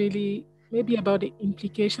question is really maybe about the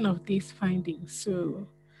implication of these findings. So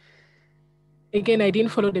again, I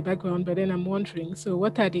didn't follow the background, but then I'm wondering, so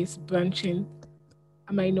what are these branching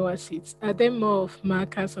amino acids? Are they more of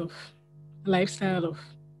markers of lifestyle, of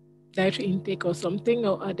dietary intake or something,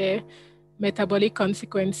 or are there metabolic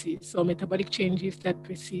consequences or metabolic changes that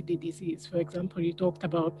precede the disease? For example, you talked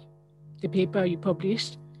about the paper you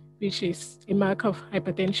published, which is a marker of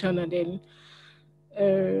hypertension and then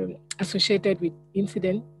associated with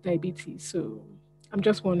incident diabetes. So I'm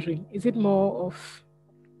just wondering, is it more of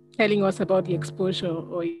telling us about the exposure,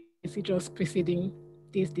 or is it just preceding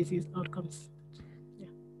these disease outcomes?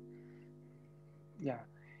 Yeah.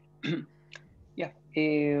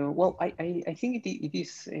 Well, I think it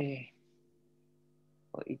is.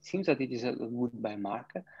 Well, it seems that it is a good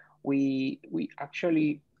biomarker. We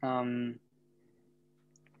actually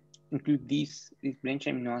include these branch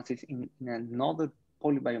amino acids in another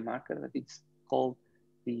polybiomarker that it's called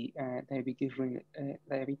the diabetes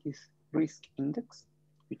risk index,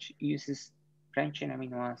 which uses branching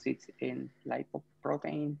amino acids in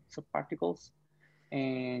lipoprotein subparticles.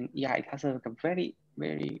 And yeah, it has a very,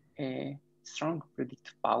 very strong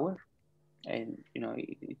predictive power. And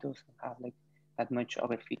it doesn't have like that much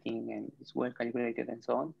overfitting, and it's well calibrated and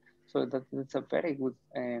so on. So that's a very good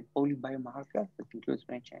polybiomarker that includes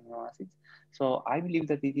branch amino acids. So I believe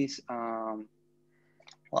that it is, well,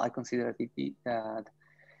 I consider that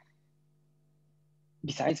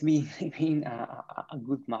besides being a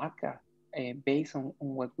good marker, based on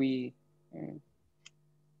what we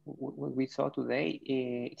saw today,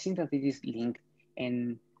 it seems that it is linked.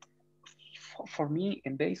 And for me,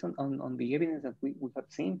 and based on the evidence that we have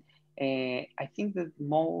seen, I think that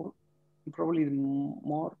probably the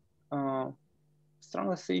more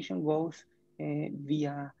strong association goes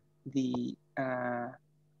via the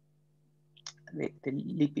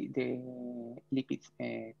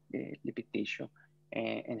lipid tissue,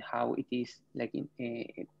 and how it is like in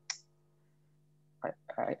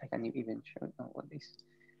I can't even show what this.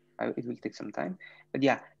 It will take some time, but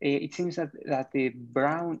yeah, it seems that the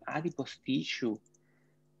brown adipose tissue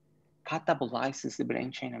catabolizes the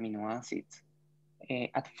brain chain amino acids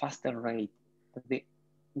at faster rate than the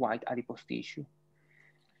white adipose tissue.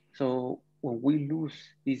 So when we lose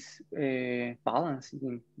this balance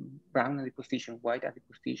in brown adipose tissue and white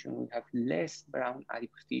adipose tissue, we have less brown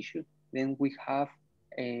adipose tissue, then we have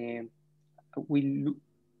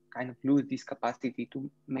kind of lose this capacity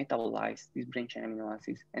to metabolize these brain chain amino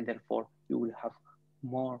acids, and therefore you will have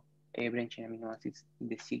more brain chain amino acids in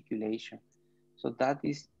the circulation. So that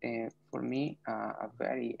is, for me, a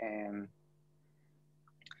very,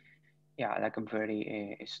 like a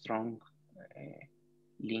very strong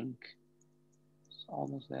link. It's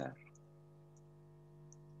almost there.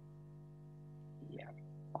 Yeah.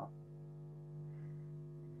 Wow.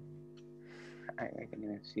 I can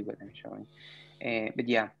even see what I'm showing. But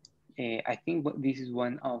yeah, I think this is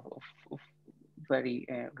one of very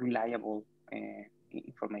reliable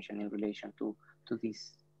information in relation to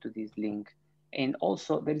this link. And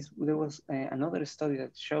also there was another study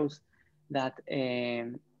that shows that a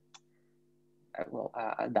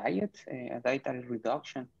dietary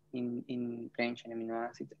reduction in brain chain amino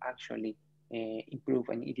acids actually improve,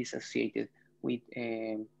 and it is associated with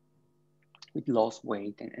lost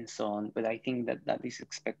weight and so on. But I think that is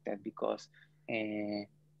expected because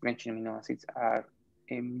brain chain amino acids are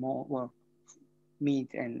more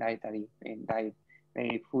meat and dietary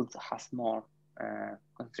foods has more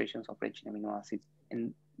concentrations of brain chain amino acids,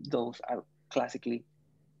 and those are classically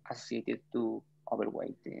associated to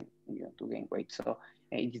overweight and to gain weight. So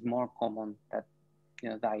it is more common that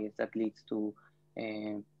diets that leads to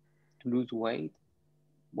lose weight.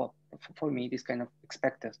 Well, for me, it is kind of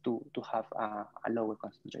expected to have a lower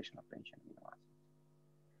concentration of brain chain amino acids.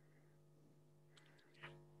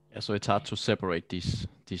 Yeah, so it's hard to separate these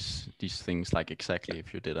things, like exactly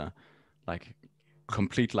if you did a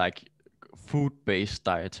complete food-based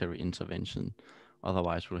dietary intervention.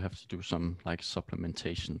 Otherwise, we'll have to do some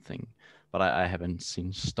supplementation thing. But I haven't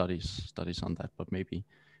seen studies on that. But maybe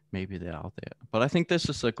they're out there. But I think this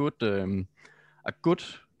is a good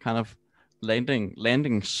kind of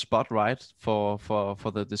landing spot, right, for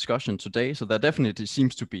the discussion today. So there definitely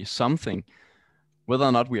seems to be something. Whether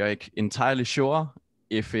or not we are entirely sure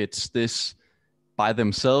if it's this by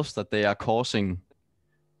themselves that they are causing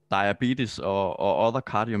diabetes or other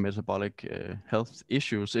cardiometabolic health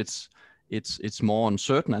issues, it's more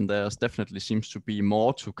uncertain, and there's definitely seems to be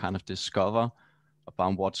more to kind of discover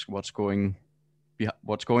about what's going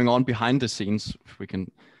on behind the scenes, if we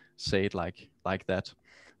can say it like that.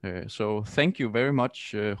 So thank you very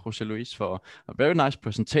much, José Luis, for a very nice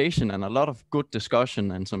presentation and a lot of good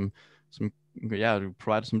discussion, and some you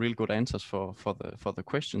provided some really good answers for the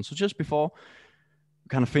questions. So just before we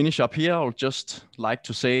kind of finish up here, I would just like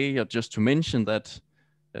to say, or just to mention that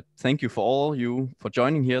thank you for all you for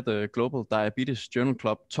joining here the Global Diabetes Journal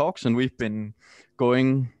Club talks, and we've been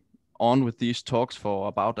going on with these talks for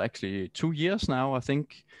about actually 2 years now, I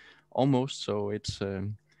think, almost. So it's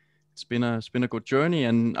been a good journey,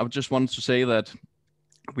 and I just wanted to say that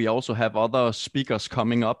we also have other speakers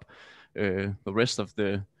coming up the rest of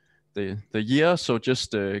the year. So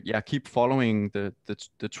just keep following the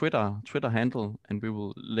Twitter handle, and we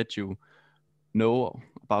will let you know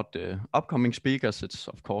about the upcoming speakers.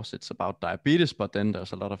 Of course it's about diabetes, but then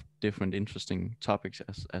there's a lot of different interesting topics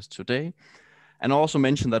as today. And also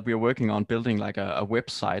mention that we are working on building like a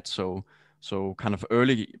website, so kind of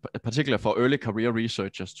early, particularly for early career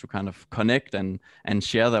researchers, to kind of connect and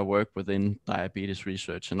share their work within diabetes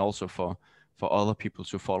research, and also for other people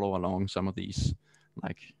to follow along some of these,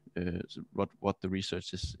 like what the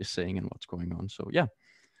research is saying and what's going on. So yeah,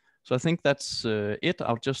 so I think that's it.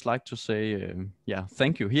 I would just like to say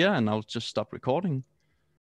thank you here, and I'll just stop recording.